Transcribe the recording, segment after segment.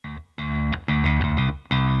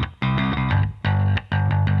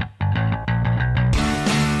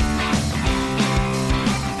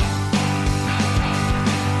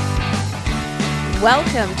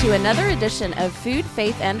Welcome to another edition of Food,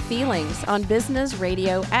 Faith, and Feelings on Business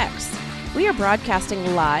Radio X. We are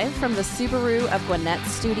broadcasting live from the Subaru of Gwinnett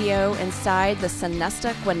studio inside the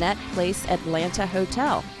Sonesta Gwinnett Place Atlanta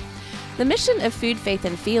Hotel. The mission of Food, Faith,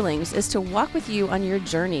 and Feelings is to walk with you on your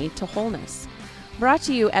journey to wholeness. Brought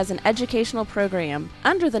to you as an educational program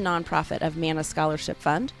under the nonprofit of Manna Scholarship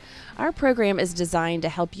Fund, our program is designed to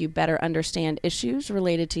help you better understand issues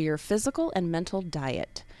related to your physical and mental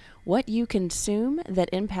diet, what you consume that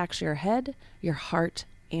impacts your head, your heart,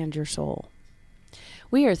 and your soul.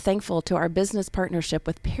 We are thankful to our business partnership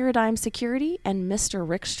with Paradigm Security and Mr.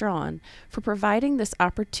 Rick Strawn for providing this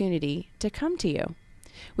opportunity to come to you.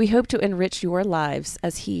 We hope to enrich your lives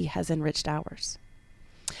as he has enriched ours.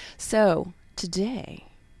 So, today,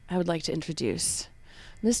 I would like to introduce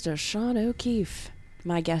Mr. Sean O'Keefe,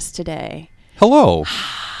 my guest today. Hello.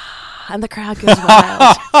 And the crowd goes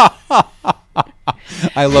wild.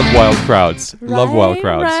 I love wild crowds. Love wild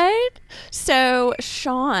crowds. Right? So,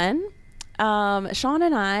 Sean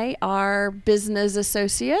and I are business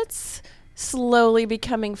associates, slowly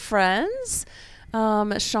becoming friends.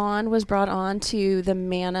 Sean was brought on to the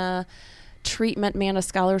Manna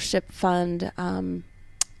Scholarship Fund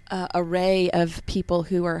array of people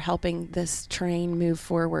who are helping this train move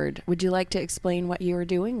forward. Would you like to explain what you are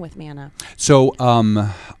doing with Manna? So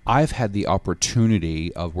I've had the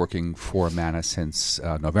opportunity of working for Manna since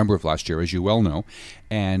November of last year, as you well know.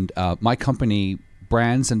 And my company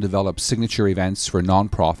brands and develops signature events for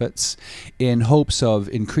nonprofits in hopes of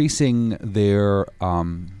increasing their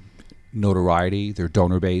notoriety, their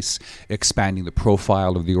donor base, expanding the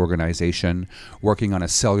profile of the organization, working on a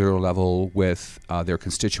cellular level with their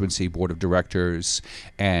constituency board of directors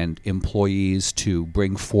and employees to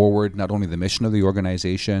bring forward not only the mission of the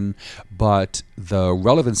organization, but the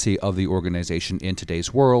relevancy of the organization in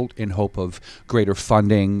today's world in hope of greater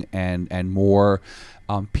funding and more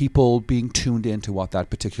people being tuned into what that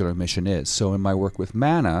particular mission is. So in my work with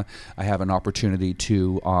Manna, I have an opportunity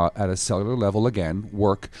to, at a cellular level again,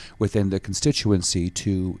 work within the constituency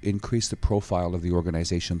to increase the profile of the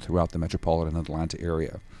organization throughout the metropolitan Atlanta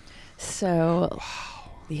area. So,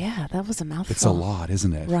 yeah, that was a mouthful. It's a lot,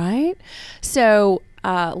 isn't it? Right? So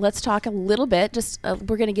let's talk a little bit.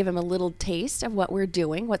 We're going to give him a little taste of what we're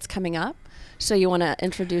doing, what's coming up. So you want to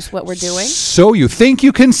introduce what we're doing? So You Think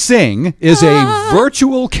You Can Sing is a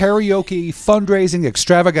virtual karaoke fundraising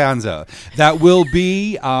extravaganza that will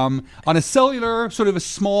be on a cellular, sort of a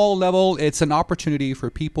small level. It's an opportunity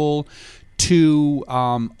for people to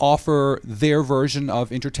offer their version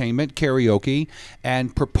of entertainment, karaoke,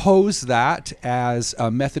 and propose that as a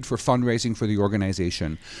method for fundraising for the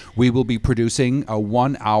organization. We will be producing a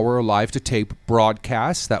 1-hour live-to-tape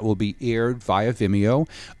broadcast that will be aired via Vimeo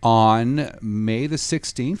on May the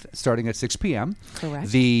 16th, starting at 6 p.m. Correct.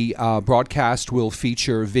 The broadcast will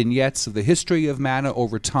feature vignettes of the history of Manna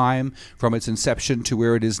over time, from its inception to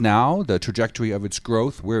where it is now, the trajectory of its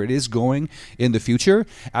growth, where it is going in the future,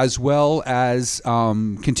 as well as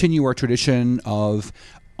continue our tradition of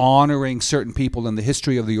honoring certain people in the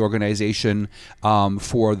history of the organization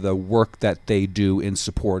for the work that they do in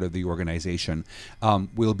support of the organization.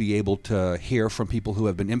 We'll be able to hear from people who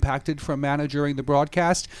have been impacted from Manna during the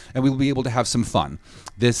broadcast, and we'll be able to have some fun.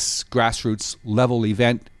 This grassroots level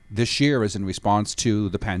event this year is in response to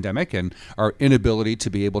the pandemic and our inability to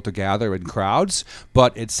be able to gather in crowds,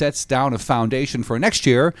 but it sets down a foundation for next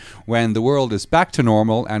year when the world is back to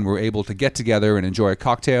normal and we're able to get together and enjoy a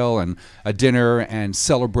cocktail and a dinner and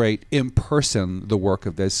celebrate in person the work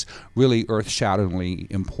of this really earth-shatteringly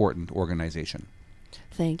important organization.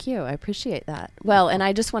 Thank you. I appreciate that. Well, and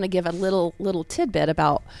I just want to give a little tidbit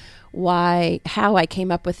about how I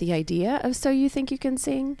came up with the idea of So You Think You Can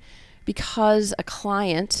Sing. Because a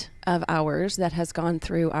client of ours that has gone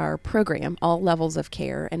through our program, all levels of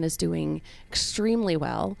care, and is doing extremely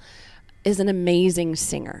well, is an amazing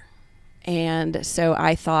singer. And so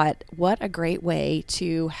I thought, what a great way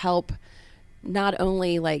to help not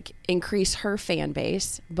only increase her fan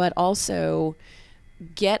base, but also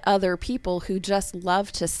get other people who just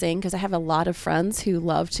love to sing, because I have a lot of friends who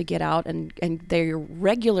love to get out and they're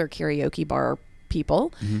regular karaoke bar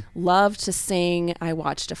people, love to sing. I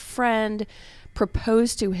watched a friend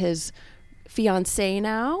propose to his fiancée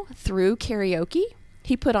now through karaoke.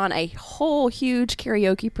 He put on a whole huge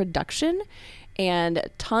karaoke production, and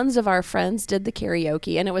tons of our friends did the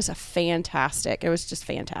karaoke, and it was just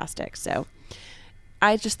fantastic. So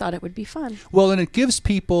I just thought it would be fun. Well, and it gives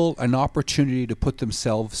people an opportunity to put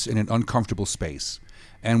themselves in an uncomfortable space.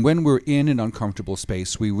 And when we're in an uncomfortable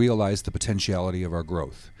space, we realize the potentiality of our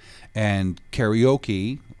growth. And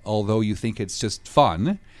karaoke, although you think it's just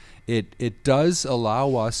fun, it does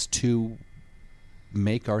allow us to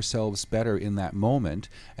make ourselves better in that moment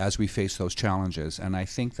as we face those challenges. And I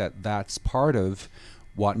think that that's part of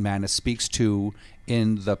what Mana speaks to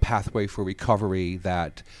in the pathway for recovery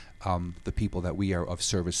that the people that we are of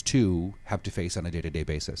service to have to face on a day-to-day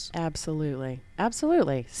basis. Absolutely.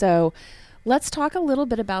 Absolutely. So let's talk a little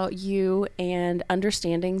bit about you and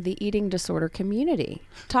understanding the eating disorder community.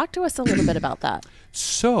 Talk to us a little bit about that.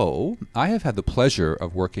 So I have had the pleasure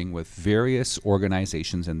of working with various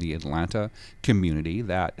organizations in the Atlanta community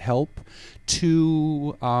that help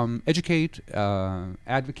to educate,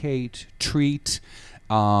 advocate, treat,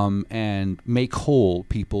 and make whole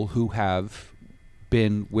people who have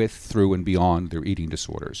been with, through, and beyond their eating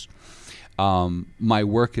disorders. My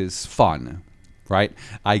work is fun, right?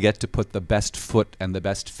 I get to put the best foot and the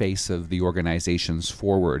best face of the organizations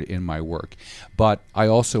forward in my work. But I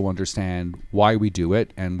also understand why we do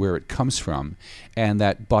it and where it comes from. And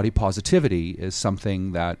that body positivity is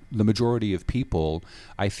something that the majority of people,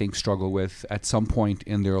 I think, struggle with at some point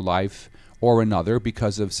in their life or another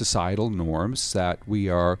because of societal norms that we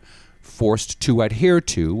are forced to adhere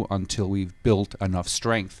to until we've built enough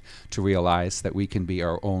strength to realize that we can be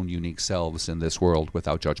our own unique selves in this world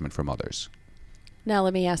without judgment from others. Now,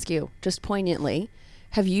 let me ask you, just poignantly,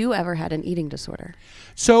 have you ever had an eating disorder?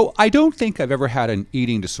 So I don't think I've ever had an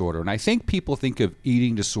eating disorder. And I think people think of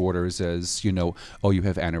eating disorders as, you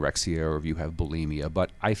have anorexia or you have bulimia. But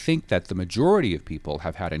I think that the majority of people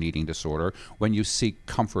have had an eating disorder when you seek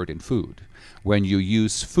comfort in food, when you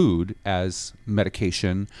use food as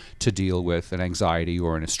medication to deal with an anxiety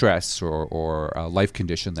or a stress or a life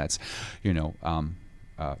condition that's,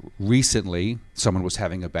 recently, someone was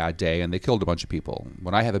having a bad day and they killed a bunch of people.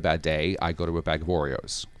 When I have a bad day, I go to a bag of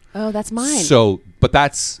Oreos. Oh, that's mine. So, but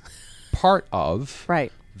that's part of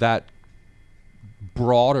right. that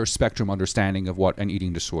broader spectrum understanding of what an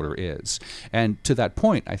eating disorder is. And to that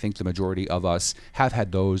point, I think the majority of us have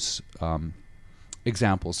had those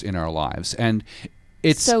examples in our lives. And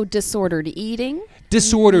it's so disordered eating?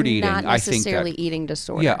 Disordered eating, not I think. necessarily eating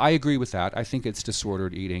disorder. Yeah, I agree with that. I think it's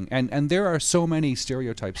disordered eating. And there are so many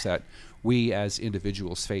stereotypes that we as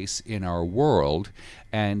individuals face in our world.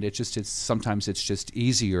 And sometimes it's just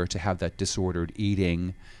easier to have that disordered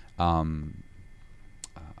eating,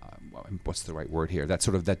 what's the right word here? That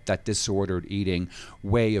sort of that disordered eating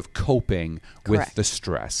way of coping Correct. with the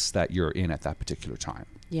stress that you're in at that particular time.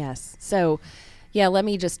 Yes. So, yeah, let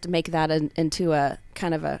me just make that into a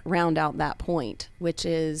kind of a round out that point, which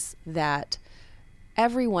is that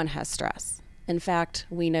everyone has stress. In fact,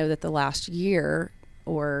 we know that the last year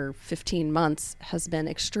or 15 months has been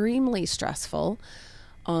extremely stressful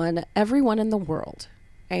on everyone in the world.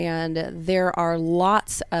 And there are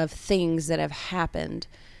lots of things that have happened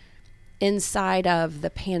inside of the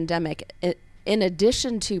pandemic. In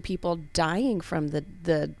addition to people dying from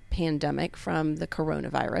the pandemic, from the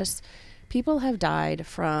coronavirus, people have died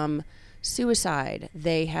from suicide.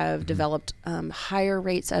 They have developed higher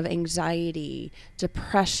rates of anxiety,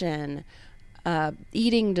 depression,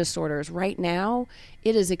 eating disorders. Right now,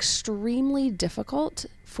 it is extremely difficult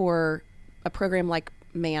for a program like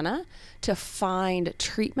Mana to find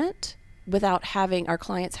treatment without having our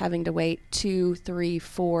clients having to wait 2, 3,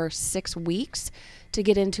 4, 6 weeks to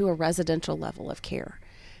get into a residential level of care.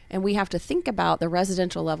 And we have to think about the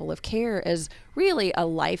residential level of care as really a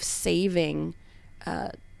life-saving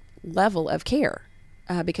level of care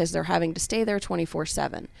because they're having to stay there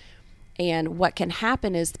 24/7. And what can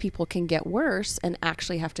happen is people can get worse and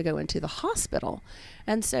actually have to go into the hospital.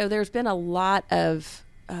 And so there's been a lot of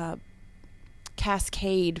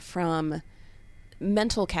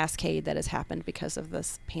mental cascade that has happened because of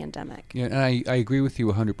this pandemic. Yeah, and I agree with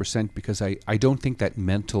you 100% because I don't think that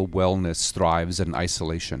mental wellness thrives in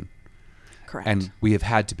isolation. Correct. And we have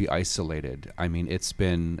had to be isolated. I mean, it's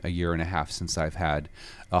been a year and a half since I've had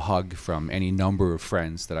a hug from any number of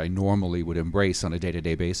friends that I normally would embrace on a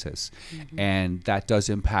day-to-day basis. Mm-hmm. And that does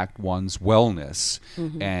impact one's wellness.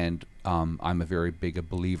 Mm-hmm. And I'm a very big a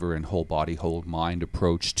believer in whole body, whole mind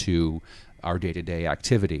approach to our day-to-day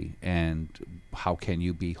activity. And how can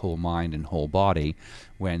you be whole mind and whole body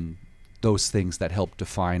when those things that help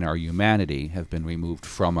define our humanity have been removed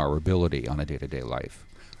from our ability on a day-to-day life?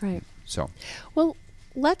 Right. So, well,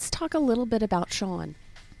 let's talk a little bit about Sean.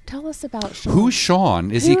 Tell us about Sean. Who's Sean?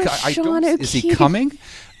 Is Sean O'Keefe? Is he coming?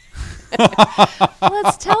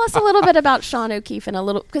 Let's tell us a little bit about Sean O'Keefe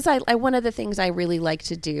because I one of the things I really like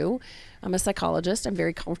to do. I'm a psychologist. I'm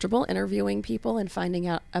very comfortable interviewing people and finding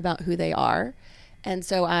out about who they are. And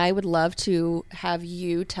so I would love to have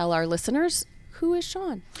you tell our listeners, who is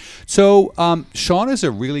Sean? So Sean is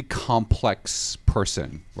a really complex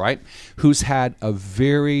person, right? Who's had a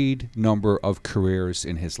varied number of careers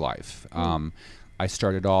in his life. I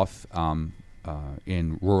started off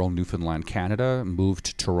in rural Newfoundland, Canada, moved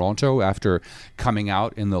to Toronto after coming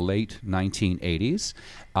out in the late 1980s.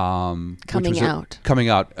 Coming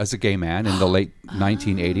out as a gay man in the late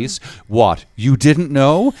 1980s. What? You didn't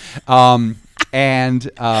know? There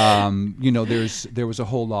was a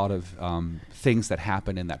whole lot of things that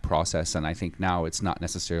happened in that process, and I think now it's not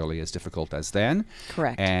necessarily as difficult as then.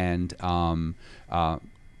 Correct. And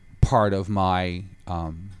part of my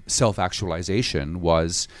self-actualization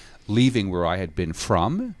was leaving where I had been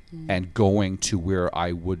from and going to where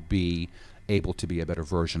I would be able to be a better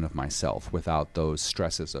version of myself without those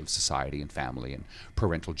stresses of society and family and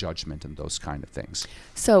parental judgment and those kind of things.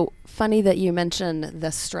 So funny that you mention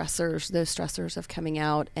those stressors of coming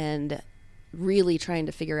out and really trying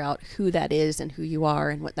to figure out who that is and who you are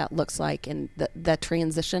and what that looks like and the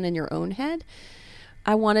transition in your own head.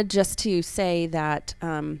 I wanted just to say that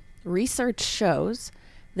research shows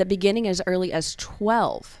that beginning as early as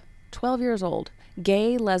 12 years old,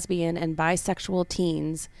 gay, lesbian, and bisexual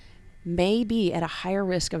teens may be at a higher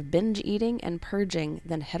risk of binge eating and purging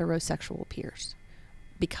than heterosexual peers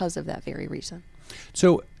because of that very reason.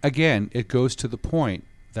 So again, it goes to the point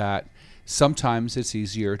that sometimes it's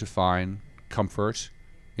easier to find comfort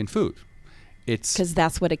in food. It's because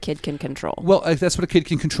that's what a kid can control. Well, that's what a kid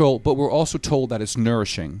can control, but we're also told that it's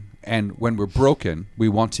nourishing. And when we're broken, we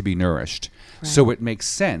want to be nourished. Right. So it makes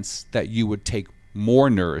sense that you would take more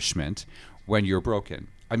nourishment when you're broken.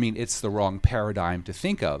 I mean, it's the wrong paradigm to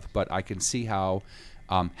think of, but I can see how,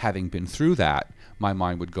 having been through that, my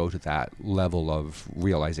mind would go to that level of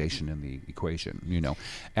realization in the equation, you know.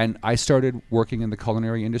 And I started working in the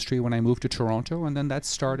culinary industry when I moved to Toronto, and then that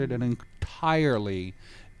started an entirely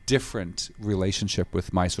different relationship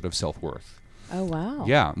with my sort of self-worth. Oh, wow.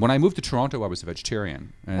 Yeah. When I moved to Toronto, I was a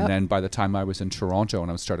vegetarian. And then by the time I was in Toronto and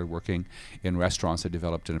I started working in restaurants, I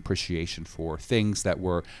developed an appreciation for things that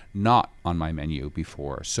were not on my menu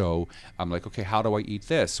before. So I'm like, okay, how do I eat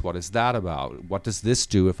this? What is that about? What does this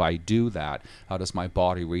do if I do that? How does my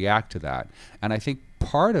body react to that? And I think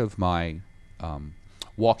part of my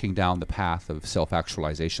walking down the path of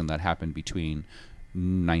self-actualization that happened between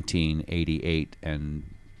 1988 and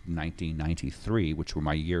 1993, which were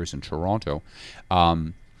my years in Toronto,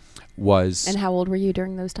 was... And how old were you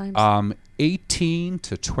during those times? 18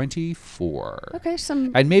 to 24. Okay,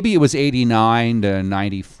 and maybe it was 89 to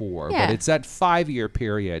 94, yeah. But it's that 5-year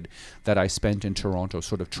period that I spent in Toronto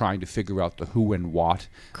sort of trying to figure out the who and what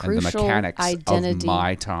Crucial and the mechanics identity. Of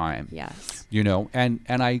my time. Yes. You know, and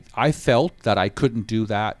I felt that I couldn't do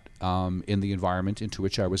that in the environment into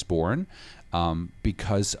which I was born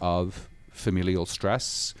because of familial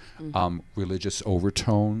stress, religious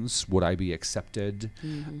overtones. Would I be accepted?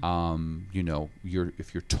 You know,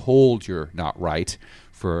 if you're told you're not right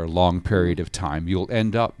for a long period of time, you'll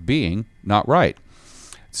end up being not right.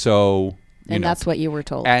 So, and that's what you were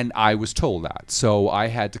told. And I was told that. So I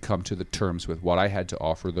had to come to the terms with what I had to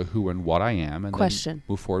offer, the who and what I am, and then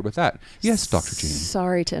move forward with that. Yes, Dr. Jeannie.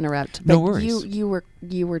 Sorry to interrupt. No worries. You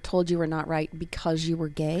were told you were not right because you were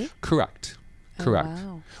gay? Correct. Correct. Oh,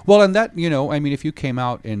 wow. Well, and that, you know, I mean, if you came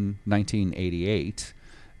out in 1988,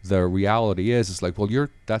 the reality is like, well, you're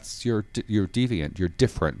deviant, you're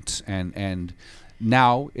different, and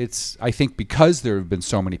now it's, I think, because there have been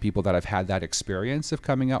so many people that have had that experience of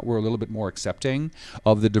coming out, we're a little bit more accepting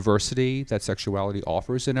of the diversity that sexuality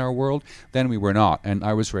offers in our world than we were not. And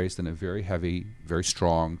I was raised in a very heavy, very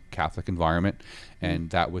strong Catholic environment, and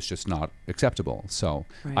that was just not acceptable. So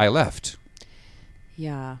I left.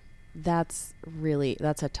 Yeah. That's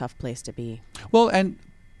a tough place to be. Well, and,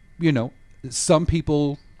 you know, some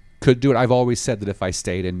people could do it. I've always said that if I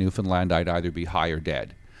stayed in Newfoundland, I'd either be high or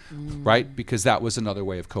dead, right? Because that was another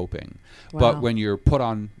way of coping. Wow. But when you're put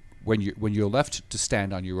on, when you're left to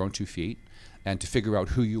stand on your own 2 feet and to figure out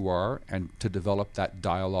who you are and to develop that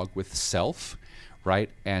dialogue with self,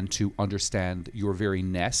 right? And to understand your very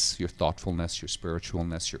ness, your thoughtfulness, your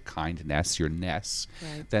spiritualness, your kindness, your ness,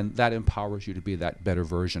 right. Then that empowers you to be that better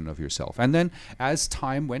version of yourself. And then as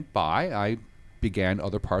time went by, I began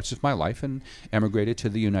other parts of my life and emigrated to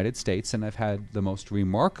the United States, and I've had the most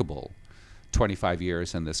remarkable 25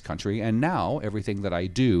 years in this country. And now everything that I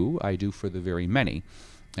do for the very many.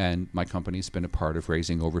 And my company's been a part of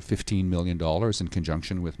raising over $15 million in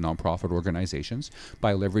conjunction with nonprofit organizations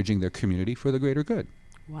by leveraging their community for the greater good.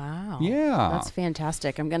 Wow. Yeah. That's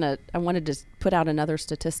fantastic. I wanted to put out another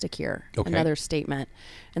statistic here, another statement.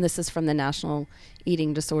 And this is from the National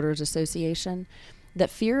Eating Disorders Association, that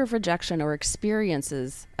fear of rejection or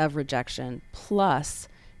experiences of rejection plus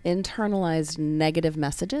internalized negative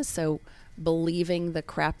messages, so believing the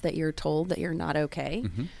crap that you're told that you're not okay,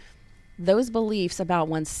 those beliefs about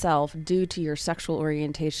oneself due to your sexual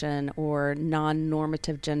orientation or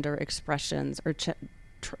non-normative gender expressions or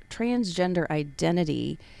transgender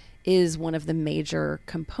identity is one of the major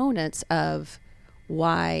components of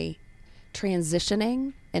why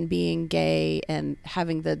transitioning and being gay and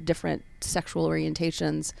having the different sexual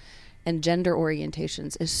orientations and gender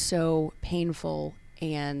orientations is so painful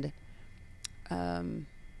and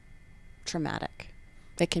traumatic.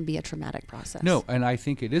 It can be a traumatic process. No, and I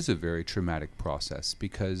think it is a very traumatic process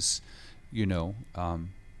because, well,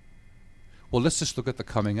 let's just look at the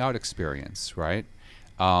coming out experience, right?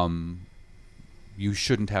 You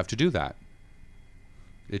shouldn't have to do that.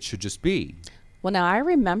 It should just be. Well, now I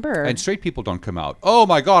remember. And straight people don't come out. Oh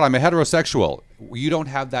my God, I'm a heterosexual. You don't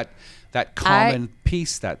have that common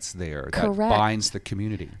piece that's there that binds the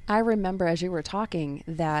community. I remember, as you were talking,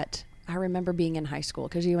 that I remember being in high school,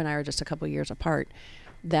 because you and I are just a couple years apart,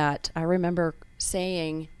 that I remember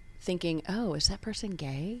thinking, oh, is that person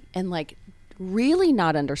gay? And like really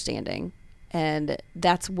not understanding. And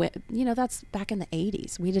that's when, that's back in the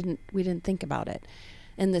 80s. We didn't think about it.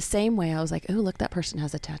 In the same way, I was like, oh, look, that person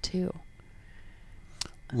has a tattoo.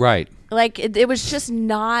 Right. Like it was just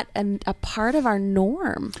not a part of our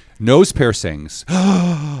norm. Nose piercings.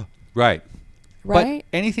 Right. Right. But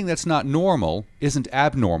anything that's not normal isn't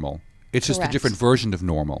abnormal. It's just a different version of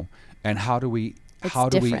normal. And how do we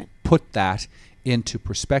put that into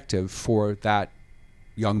perspective for that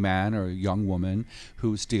young man or young woman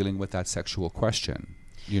who's dealing with that sexual question?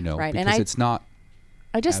 Right. Because it's not.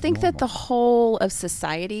 I just abnormal. think that the whole of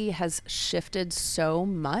society has shifted so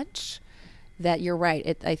much that you're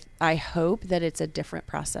right. I hope that it's a different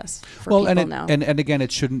process for people now. And again,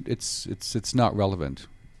 it shouldn't. It's not relevant.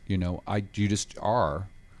 You just are.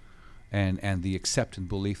 And the accept and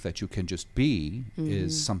belief that you can just be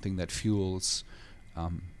is something that fuels.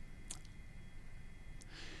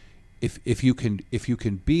 If you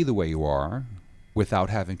can be the way you are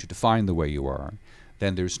without having to define the way you are,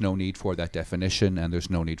 then there's no need for that definition, and there's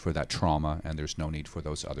no need for that trauma, and there's no need for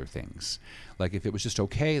those other things. Like if it was just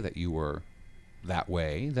okay that you were that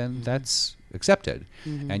way, then that's accepted,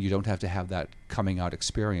 and you don't have to have that coming out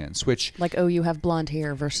experience. Which like, oh, you have blonde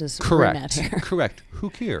hair versus brunette hair. Correct. Who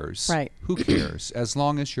cares? Right. Who cares? As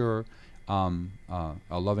long as you're a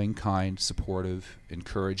loving, kind, supportive,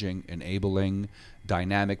 encouraging, enabling,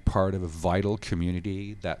 dynamic part of a vital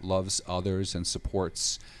community that loves others and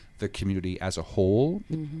supports the community as a whole,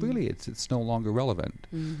 really it's no longer relevant.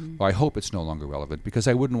 Well, I hope it's no longer relevant, because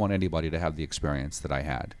I wouldn't want anybody to have the experience that I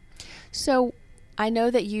had. So I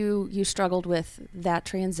know that you struggled with that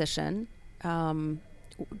transition.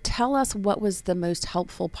 Tell us what was the most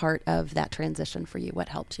helpful part of that transition for you. What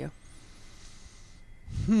helped you?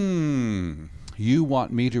 You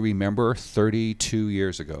want me to remember 32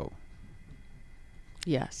 years ago?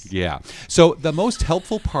 Yes. Yeah. So the most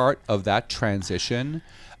helpful part of that transition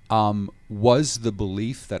was the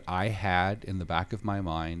belief that I had in the back of my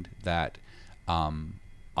mind that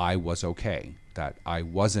I was okay, that I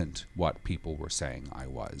wasn't what people were saying I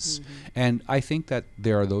was. And I think that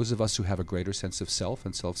there are those of us who have a greater sense of self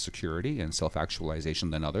and self-security and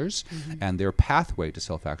self-actualization than others, and their pathway to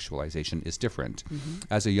self-actualization is different.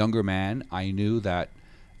 As a younger man, I knew that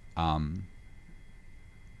I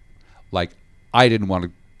didn't want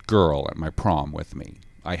a girl at my prom with me.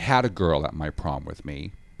 I had a girl at my prom with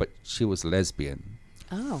me, but she was lesbian.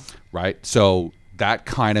 Oh. Right? So that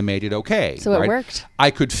kind of made it okay. So it worked. I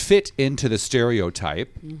could fit into the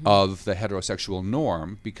stereotype of the heterosexual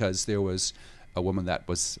norm because there was a woman that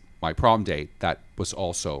was my prom date that was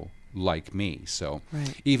also like me. So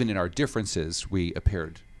even in our differences, we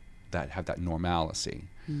appeared that have that normalcy.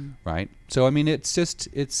 Right? So I mean, it's just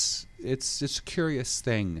a curious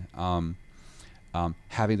thing.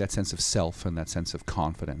 Having that sense of self and that sense of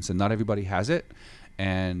confidence. And not everybody has it,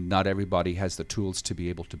 and not everybody has the tools to be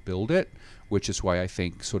able to build it, which is why I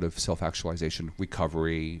think sort of self-actualization,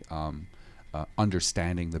 recovery,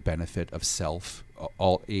 understanding the benefit of self,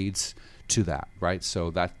 all aids to that, right? So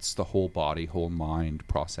that's the whole body, whole mind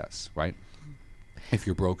process, right? If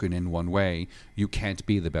you're broken in one way, you can't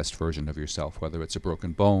be the best version of yourself, whether it's a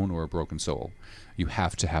broken bone or a broken soul. You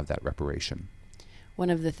have to have that reparation. One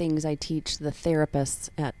of the things I teach the therapists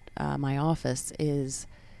at my office is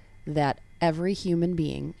that every human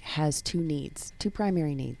being has two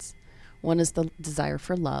primary needs. One is the desire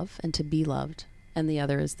for love and to be loved, and the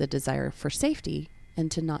other is the desire for safety and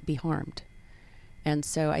to not be harmed. And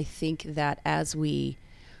so I think that as we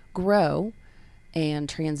grow and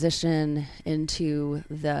transition into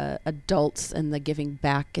the adults and the giving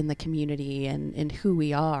back in the community and who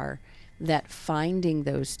we are, that finding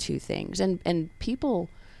those two things, and people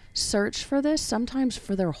search for this sometimes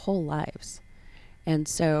for their whole lives. And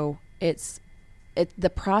so it's the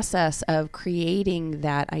process of creating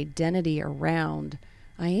that identity around,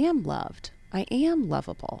 I am loved, I am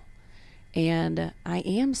lovable, and I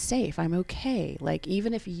am safe, I'm okay. Like,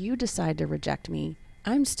 even if you decide to reject me,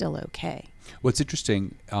 I'm still okay. What's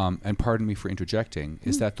interesting, and pardon me for interjecting,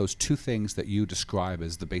 is that those two things that you describe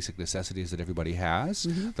as the basic necessities that everybody has,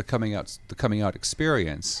 the coming out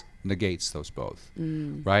experience negates those both,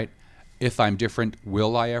 right? If I'm different,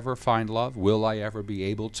 will I ever find love? Will I ever be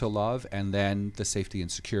able to love? And then the safety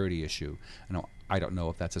and security issue. I don't know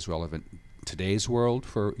if that's as relevant in today's world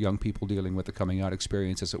for young people dealing with the coming out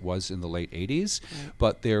experience as it was in the late 80s,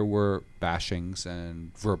 but there were bashings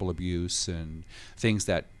and verbal abuse and things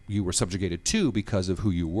that you were subjugated to because of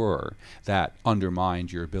who you were that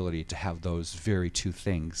undermined your ability to have those very two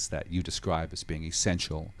things that you describe as being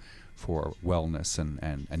essential for wellness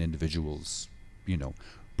and an individual's,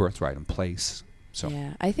 birthright and place. So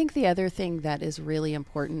yeah, I think the other thing that is really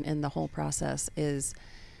important in the whole process is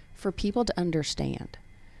for people to understand.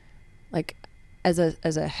 Like, as a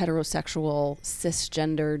heterosexual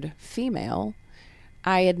cisgendered female,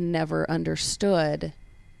 I had never understood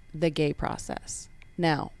the gay process.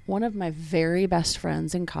 Now, one of my very best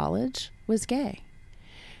friends in college was gay.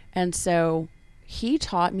 And so he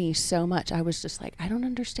taught me so much. I was just like, I don't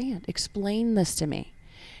understand. Explain this to me.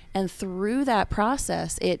 And through that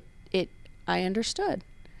process, I understood.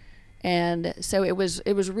 And so it was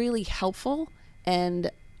really helpful.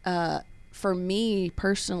 And for me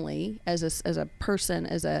personally, as a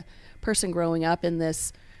person growing up in the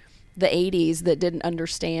 80s that didn't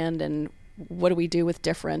understand and what do we do with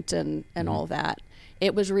different and all that,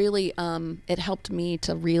 it was really it helped me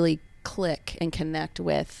to really click and connect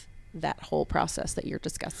with that whole process that you're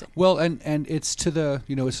discussing. Well, and it's to the,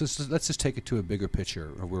 let's just take it to a bigger picture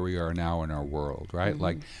of where we are now in our world, right?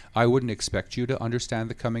 Like, I wouldn't expect you to understand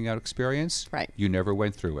the coming out experience. Right. You never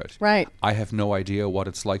went through it. Right. I have no idea what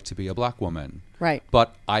it's like to be a black woman. Right.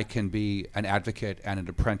 But I can be an advocate and an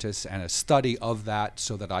apprentice and a study of that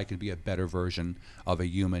so that I can be a better version of a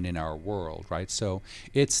human in our world, right? So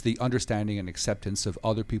it's the understanding and acceptance of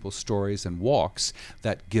other people's stories and walks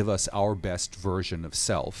that give us our best version of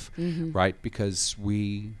self, right? Because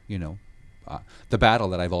we, the battle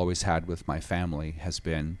that I've always had with my family has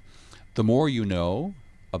been, the more you know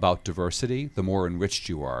about diversity, the more enriched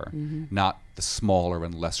you are, not the smaller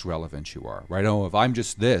and less relevant you are, right? Oh, if I'm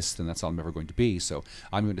just this, then that's all I'm ever going to be. So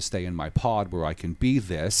I'm going to stay in my pod where I can be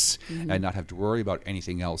this and not have to worry about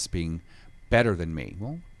anything else being better than me.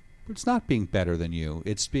 Well, it's not being better than you.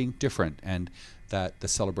 It's being different. And that the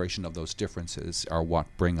celebration of those differences are what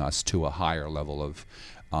bring us to a higher level of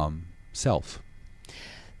self.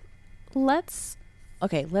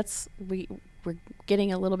 We're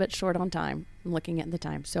getting a little bit short on time. I'm looking at the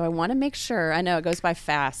time. So I want to make sure, I know it goes by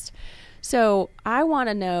fast. So I want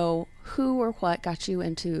to know who or what got you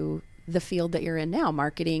into the field that you're in now,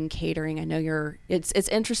 marketing, catering. I know it's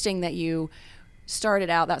interesting that you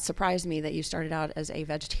started out, that surprised me that you started out as a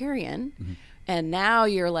vegetarian and now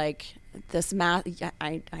you're like this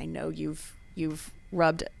I know you've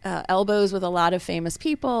rubbed elbows with a lot of famous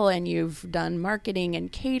people and you've done marketing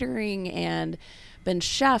and catering and been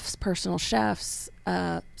chefs, personal chefs.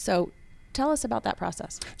 So tell us about that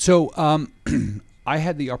process. So I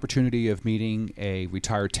had the opportunity of meeting a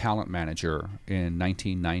retired talent manager in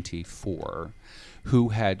 1994 who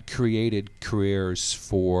had created careers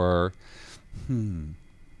for,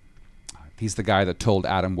 he's the guy that told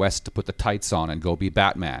Adam West to put the tights on and go be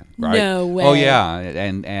Batman, right? No way. Oh, yeah.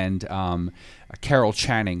 And Carol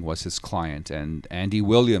Channing was his client, and Andy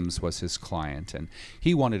Williams was his client, and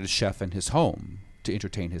he wanted a chef in his home to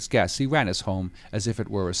entertain his guests. He ran his home as if it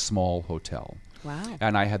were a small hotel. Wow.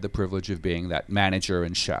 And I had the privilege of being that manager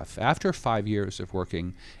and chef. After 5 years of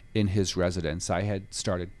working in his residence, I had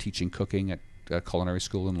started teaching cooking at a culinary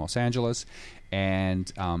school in Los Angeles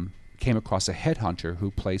and came across a headhunter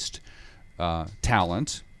who placed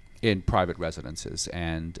talent in private residences.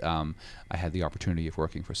 And I had the opportunity of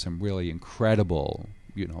working for some really incredible,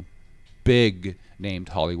 big named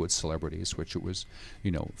Hollywood celebrities, which it was,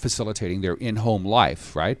 facilitating their in-home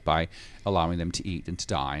life, right, by allowing them to eat and to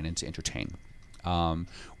dine and to entertain.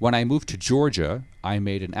 When I moved to Georgia, I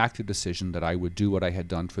made an active decision that I would do what I had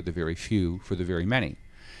done for the very few, for the very many.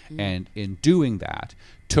 And in doing that,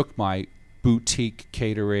 took my boutique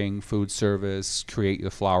catering, food service, create the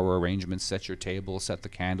flower arrangements, set your table, set the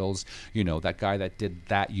candles. You know, that guy that did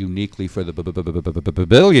that uniquely for the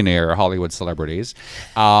billionaire Hollywood celebrities,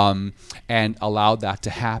 and allowed that to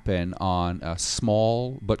happen on a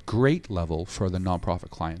small but great level for the nonprofit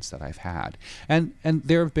clients that I've had. And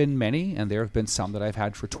there have been many, and there have been some that I've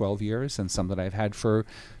had for 12 years and some that I've had for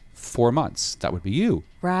 4 months. That would be you.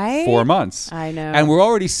 Right? 4 months. I know. And we're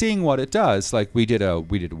already seeing what it does. Like we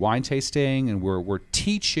did wine tasting, and we're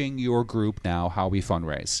teaching your group now how we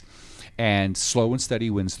fundraise. And slow and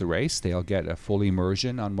steady wins the race. They'll get a full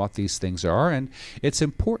immersion on what these things are. And it's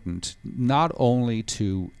important not only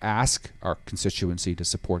to ask our constituency to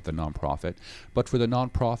support the nonprofit, but for the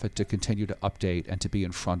nonprofit to continue to update and to be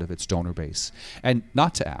in front of its donor base. And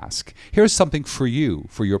not to ask, here's something for you,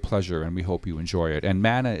 for your pleasure, and we hope you enjoy it. And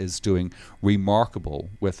Mana is doing remarkable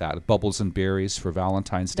with that. Bubbles and Berries for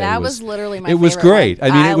Valentine's Day. That was literally my favorite. It was great.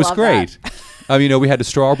 One. I mean, it was love great. That. You know, we had a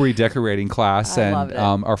strawberry decorating class, I and loved it.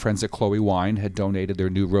 Our friends at Chloe Wine had donated their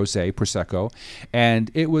new rosé Prosecco, and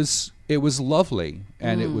it was lovely,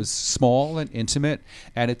 and it was small and intimate,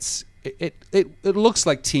 and it looks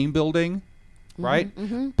like team building, right?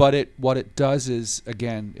 Mm-hmm. But what it does is,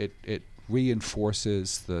 again, it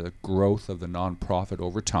reinforces the growth of the nonprofit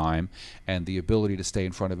over time and the ability to stay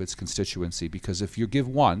in front of its constituency, because if you give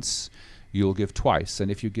once, you'll give twice. And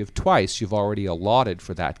if you give twice, you've already allotted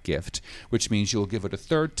for that gift, which means you'll give it a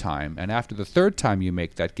third time. And after the third time you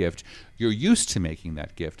make that gift, you're used to making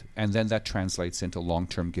that gift. And then that translates into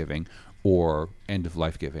long-term giving or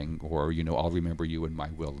end-of-life giving, or, you know, I'll remember you in my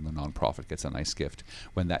will, and the nonprofit gets a nice gift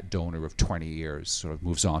when that donor of 20 years sort of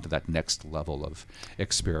moves on to that next level of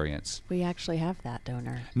experience. We actually have that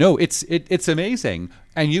donor. No, it's amazing.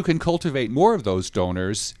 And you can cultivate more of those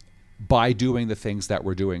donors by doing the things that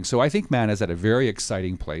we're doing. So I think Mana is at a very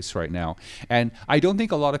exciting place right now. And I don't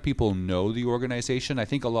think a lot of people know the organization. I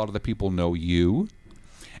think a lot of the people know you.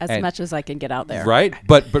 As much as I can get out there. Right?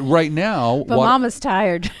 But right now... But Mama's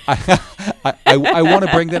tired. I want to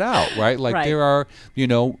bring that out, right? Like right. There are, you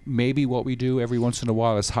know, maybe what we do every once in a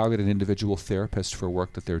while is highlight an individual therapist for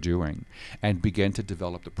work that they're doing and begin to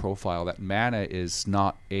develop the profile that Mana is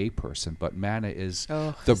not a person, but Mana is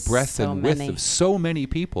the breadth and width of so many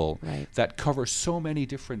people that cover so many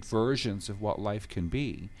different versions of what life can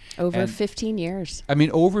be. Over 15 years. I mean,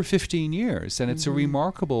 over 15 years. And it's a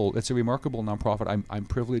remarkable nonprofit. I'm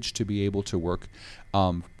privileged to be able to work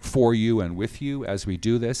for you and with you as we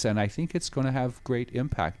do this, and I think it's going to have great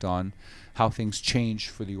impact on how things change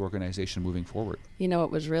for the organization moving forward. You know, what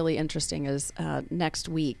was really interesting is next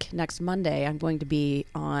Monday, I'm going to be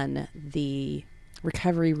on the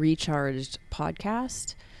Recovery Recharged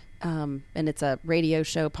podcast, and it's a radio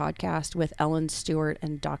show podcast with Ellen Stewart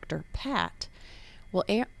and Dr. Pat. Well,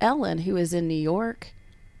 Ellen, who is in New York,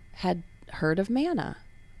 had heard of Mana.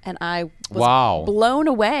 And I was blown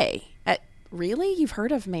away. Really? You've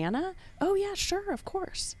heard of Mana? Oh, yeah, sure, of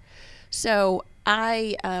course. So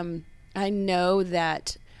I know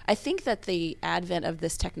that I think that the advent of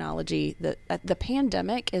this technology, the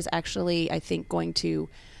pandemic is actually, I think, going to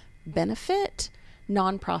benefit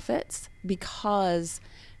nonprofits, because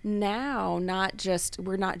now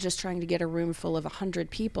we're not just trying to get a room full of 100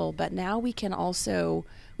 people, but now we can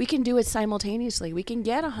do it simultaneously. We can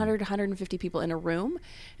get 100, 150 people in a room,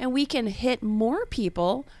 and we can hit more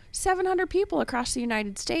people, 700 people across the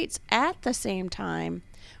United States at the same time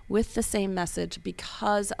with the same message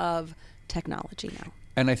because of technology now.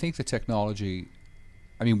 And I think the technology,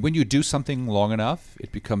 I mean, when you do something long enough,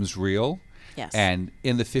 it becomes real. Yes. And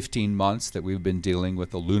in the 15 months that we've been dealing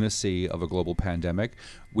with the lunacy of a global pandemic,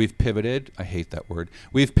 we've pivoted. I hate that word.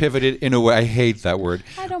 We've pivoted in a way. I hate that word.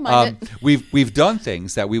 I don't mind it. We've done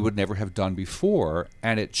things that we would never have done before,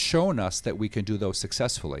 and it's shown us that we can do those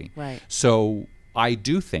successfully. Right. So I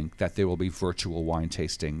do think that there will be virtual wine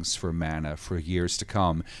tastings for Mana for years to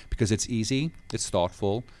come, because it's easy, it's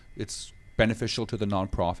thoughtful, it's beneficial to the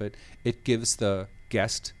nonprofit. It gives the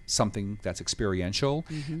guest something that's experiential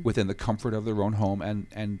within the comfort of their own home.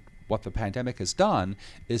 And what the pandemic has done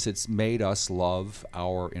is it's made us love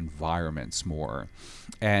our environments more.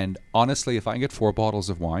 And honestly, if I can get 4 bottles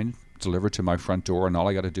of wine delivered to my front door, and all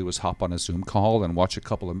I got to do is hop on a Zoom call and watch a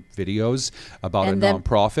couple of videos about a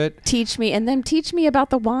nonprofit. Teach me about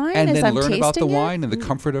the wine and as then I'm learn about the tasting wine in the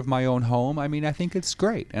comfort of my own home. I mean, I think it's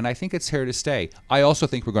great, and I think it's here to stay. I also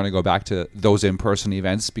think we're going to go back to those in-person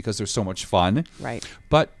events because they're so much fun. Right.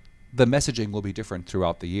 But the messaging will be different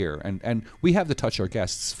throughout the year. And we have to touch our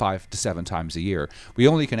guests 5 to 7 times a year. We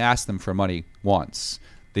only can ask them for money once.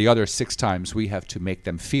 The other 6 times we have to make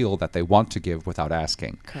them feel that they want to give without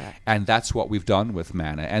asking. Correct. And that's what we've done with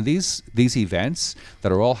Mana. And these events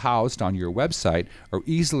that are all housed on your website are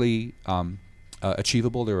easily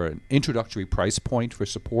achievable. They're an introductory price point for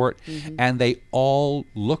support, and they all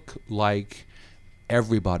look like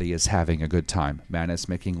everybody is having a good time. Mana is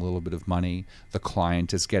making a little bit of money. The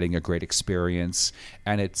client is getting a great experience,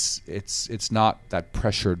 and it's not that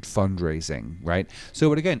pressured fundraising, right? So,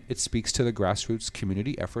 but again, it speaks to the grassroots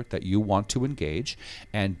community effort that you want to engage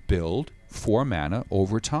and build for Mana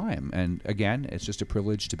over time. And again, it's just a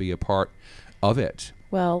privilege to be a part of it.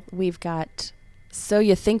 Well, we've got So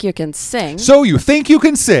You Think You Can Sing. So You Think You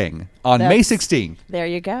Can Sing on May 16th. There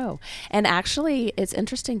you go. And actually, it's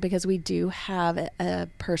interesting because we do have a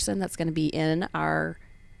person that's going to be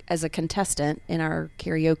as a contestant in our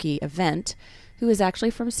karaoke event who is actually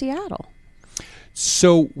from Seattle.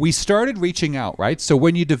 So we started reaching out, right? So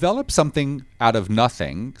when you develop something out of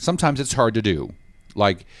nothing, sometimes it's hard to do.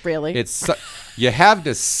 Like, really, you have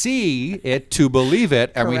to see it to believe it,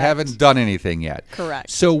 and we haven't done anything yet. Correct.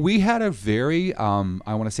 So we had a very,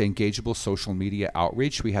 I want to say, engageable social media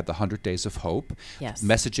outreach. We had the 100 Days of Hope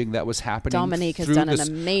messaging that was happening. Dominique has done an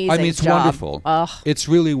amazing job. I mean, it's wonderful. It's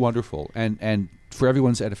really wonderful. And for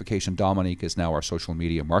everyone's edification, Dominique is now our social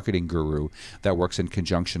media marketing guru that works in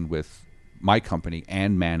conjunction with my company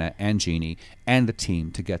and Mana and Jeannie and the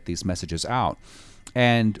team to get these messages out.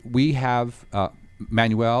 And we have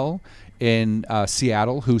Manuel in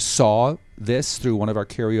Seattle who saw this through one of our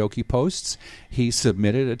karaoke posts. He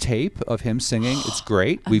submitted a tape of him singing. It's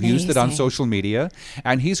great. We've used it on social media,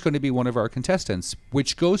 and he's going to be one of our contestants,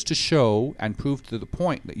 which goes to show and prove to the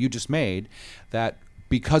point that you just made that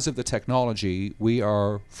because of the technology, we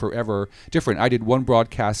are forever different. I did one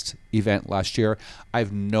broadcast event last year. I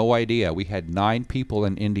have no idea. We had 9 people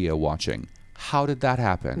in India watching. How did that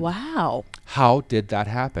happen? Wow. How did that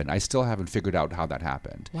happen? I still haven't figured out how that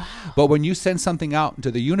happened. Wow. But when you send something out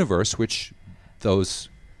into the universe, which those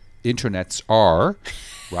internets are,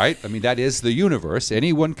 right? I mean, that is the universe.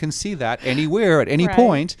 Anyone can see that anywhere at any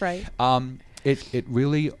point. Right. It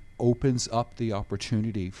really opens up the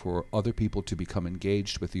opportunity for other people to become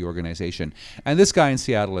engaged with the organization. And this guy in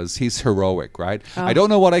Seattle he's heroic, right? I don't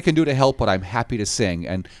know what I can do to help, but I'm happy to sing,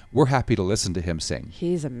 and we're happy to listen to him sing.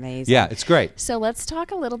 He's amazing. Yeah, it's great. So let's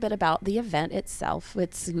talk a little bit about the event itself.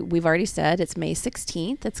 We've already said it's May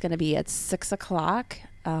 16th. It's going to be at 6 o'clock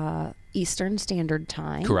Eastern Standard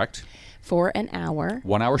Time. Correct. For an hour.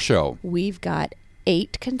 1 hour show. We've got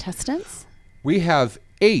 8 contestants. We have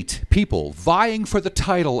 8 people vying for the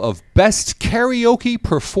title of Best Karaoke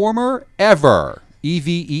Performer Ever.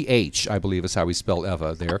 EVEH, I believe is how we spell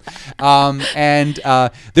Eva there. And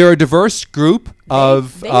they're a diverse group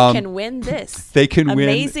of... They can win this. They can win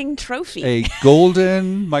amazing trophy. A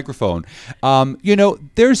golden microphone.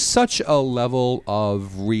 There's such a level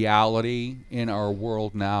of reality in our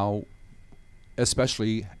world now,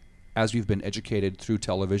 especially as we've been educated through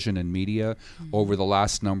television and media over the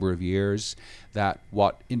last number of years, that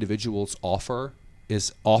what individuals offer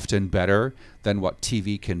is often better than what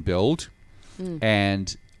TV can build.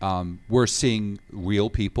 And we're seeing real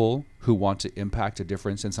people who want to impact a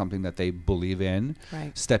difference in something that they believe in,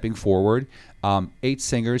 stepping forward. 8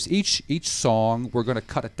 singers. Each song, we're going to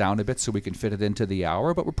cut it down a bit so we can fit it into the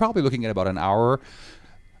hour, but we're probably looking at about an hour,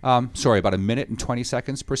 about a minute and 20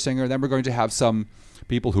 seconds per singer. Then we're going to have some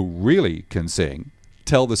people who really can sing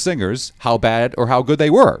tell the singers how bad or how good they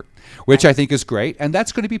were, which I think is great. And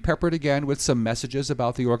that's going to be peppered again with some messages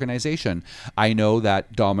about the organization. I know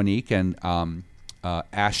that Dominique and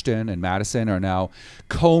Ashton and Madison are now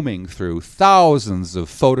combing through thousands of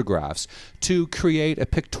photographs to create a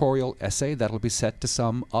pictorial essay that'll be set to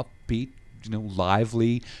some upbeat,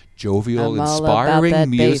 lively, jovial, inspiring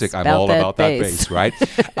music. I'm all about that bass, right?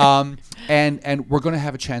 And we're going to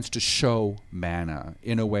have a chance to show Mana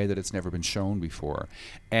in a way that it's never been shown before.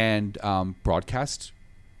 And broadcast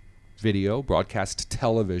video, broadcast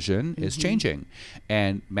television is changing.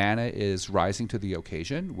 And Mana is rising to the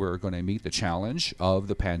occasion. We're going to meet the challenge of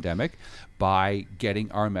the pandemic by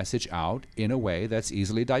getting our message out in a way that's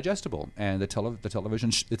easily digestible. And the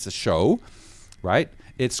television, it's a show, right?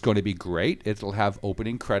 It's going to be great. It'll have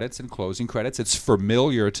opening credits and closing credits. It's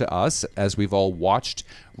familiar to us as we've all watched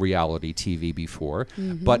reality TV before.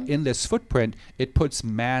 But in this footprint, it puts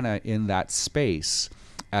Mana in that space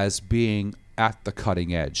as being at the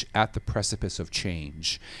cutting edge, at the precipice of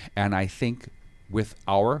change. And I think with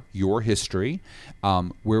your history,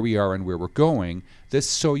 where we are and where we're going, this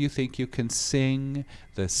So You Think You Can Sing,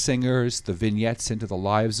 the singers, the vignettes into the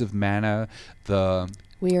lives of Mana,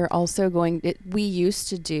 we are also we used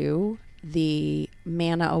to do the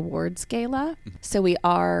Manna Awards Gala. So we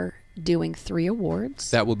are doing 3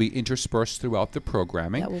 awards. That will be interspersed throughout the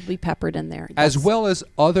programming. That will be peppered in there. As well as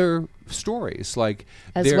other stories like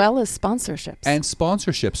as well as sponsorships. And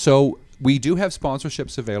sponsorships. So we do have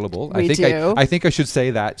sponsorships available. I think I should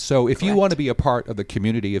say that. So if you Correct. want to be a part of the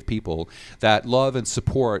community of people that love and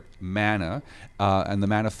support Manna and the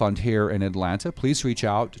Manna Fund here in Atlanta, please reach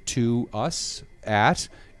out to us at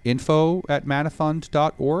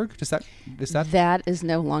info@mannafund.org. That is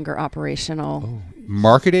no longer operational.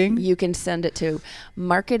 Marketing? You can send it to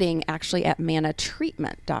marketing actually at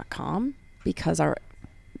mannatreatment.com because our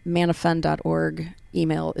mannafund.org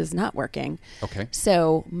email is not working. Okay.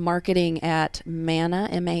 So marketing at manna,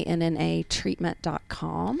 M-A-N-N-A,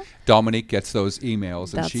 treatment.com. Dominique gets those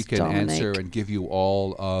emails, and That's she can Dominique. answer and give you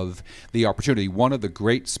all of the opportunity. One of the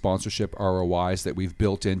great sponsorship ROIs that we've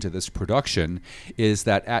built into this production is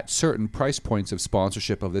that at certain price points of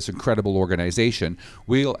sponsorship of this incredible organization,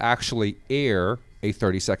 we'll actually air a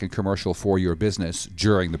 30-second commercial for your business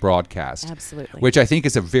during the broadcast. Absolutely. Which I think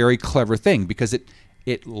is a very clever thing because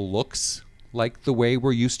it looks like the way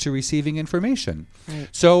we're used to receiving information. Right.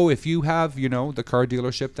 So if you have, the car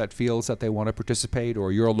dealership that feels that they want to participate,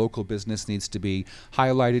 or your local business needs to be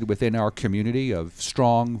highlighted within our community of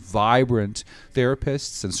strong, vibrant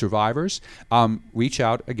therapists and survivors, reach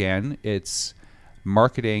out again. It's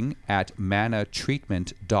marketing at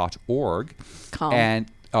mannatreatment.org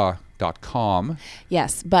and .com.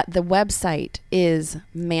 Yes, but the website is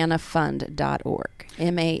mannafund.org.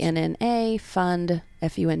 M-A-N-N-A fund,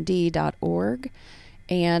 F-U-N-D.org.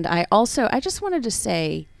 And I just wanted to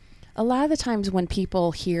say, a lot of the times when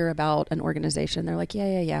people hear about an organization, they're like,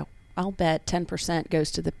 yeah, I'll bet 10% goes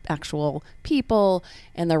to the actual people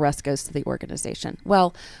and the rest goes to the organization.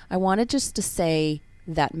 Well, I wanted just to say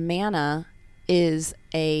that Manna is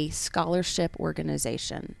a scholarship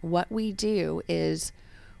organization. What we do is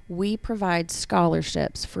we provide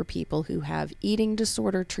scholarships for people who have eating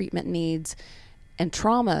disorder treatment needs and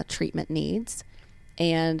trauma treatment needs.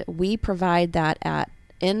 And we provide that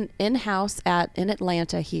in-house in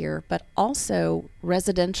Atlanta here, but also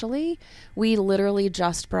residentially. We literally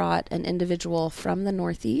just brought an individual from the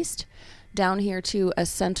Northeast down here to a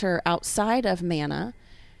center outside of Manna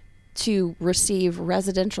to receive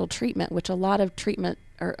residential treatment, which a lot of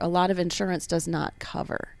insurance does not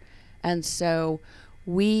cover. And so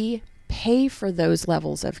we pay for those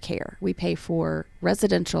levels of care. We pay for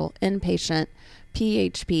residential, inpatient,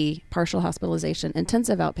 PHP, partial hospitalization,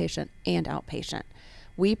 intensive outpatient, and outpatient.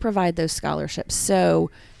 We provide those scholarships.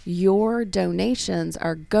 So your donations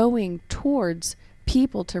are going towards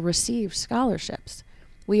people to receive scholarships.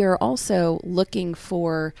 We are also looking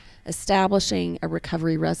for establishing a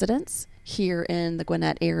recovery residence here in the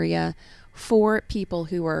Gwinnett area for people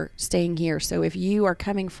who are staying here. So if you are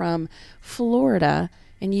coming from Florida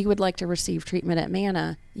and you would like to receive treatment at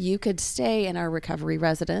Manna, you could stay in our recovery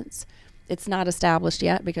residence. It's not established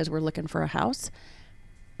yet because we're looking for a house,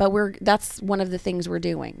 but that's one of the things we're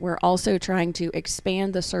doing. We're also trying to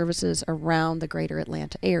expand the services around the greater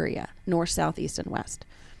Atlanta area, north, south, east, and west.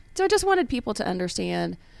 So I just wanted people to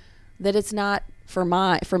understand that it's not for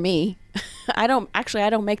me. I don't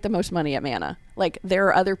make the most money at Manna. Like, there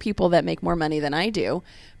are other people that make more money than I do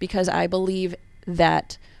because I believe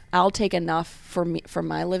that I'll take enough for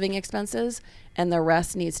my living expenses and the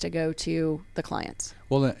rest needs to go to the clients.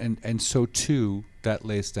 Well, and so too, that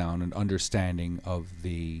lays down an understanding of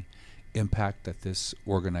the impact that this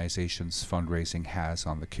organization's fundraising has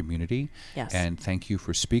on the community. Yes. And thank you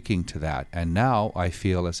for speaking to that. And now I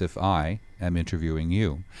feel as if I am interviewing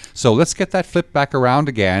you. So let's get that flipped back around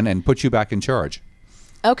again and put you back in charge.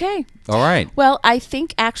 Okay. All right. Well, I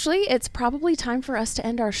think actually it's probably time for us to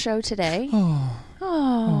end our show today.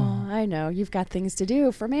 Oh, I know. You've got things to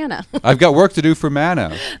do for Manna. I've got work to do for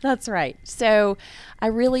Manna. That's right. So I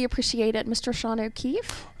really appreciate it, Mr. Sean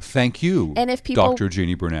O'Keefe. Thank you, and if people, Dr.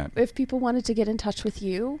 Jeannie Burnett. If people wanted to get in touch with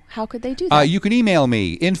you, how could they do that? You can email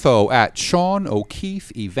me,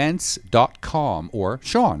 info@SeanO'KeefeEvents.com or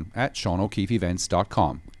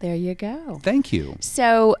Sean@SeanO'KeefeEvents.com. There you go. Thank you.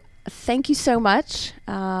 So thank you so much.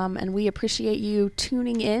 And we appreciate you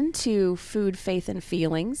tuning in to Food, Faith, and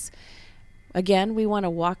Feelings. Again, we want to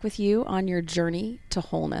walk with you on your journey to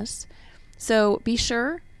wholeness. So be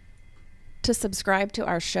sure to subscribe to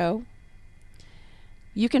our show.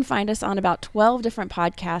 You can find us on about 12 different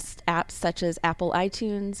podcast apps such as Apple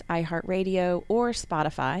iTunes, iHeartRadio, or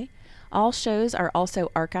Spotify. All shows are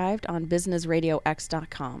also archived on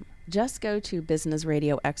businessradiox.com. Just go to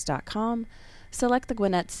businessradiox.com, select the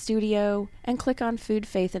Gwinnett Studio, and click on Food,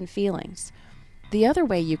 Faith, and Feelings. The other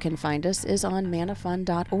way you can find us is on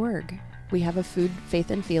mannafund.org. we have a Food,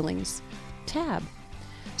 Faith, and Feelings tab.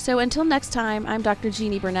 So until next time, I'm Dr.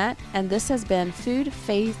 Jeannie Burnett, and this has been Food,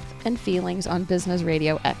 Faith, and Feelings on Business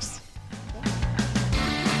Radio X.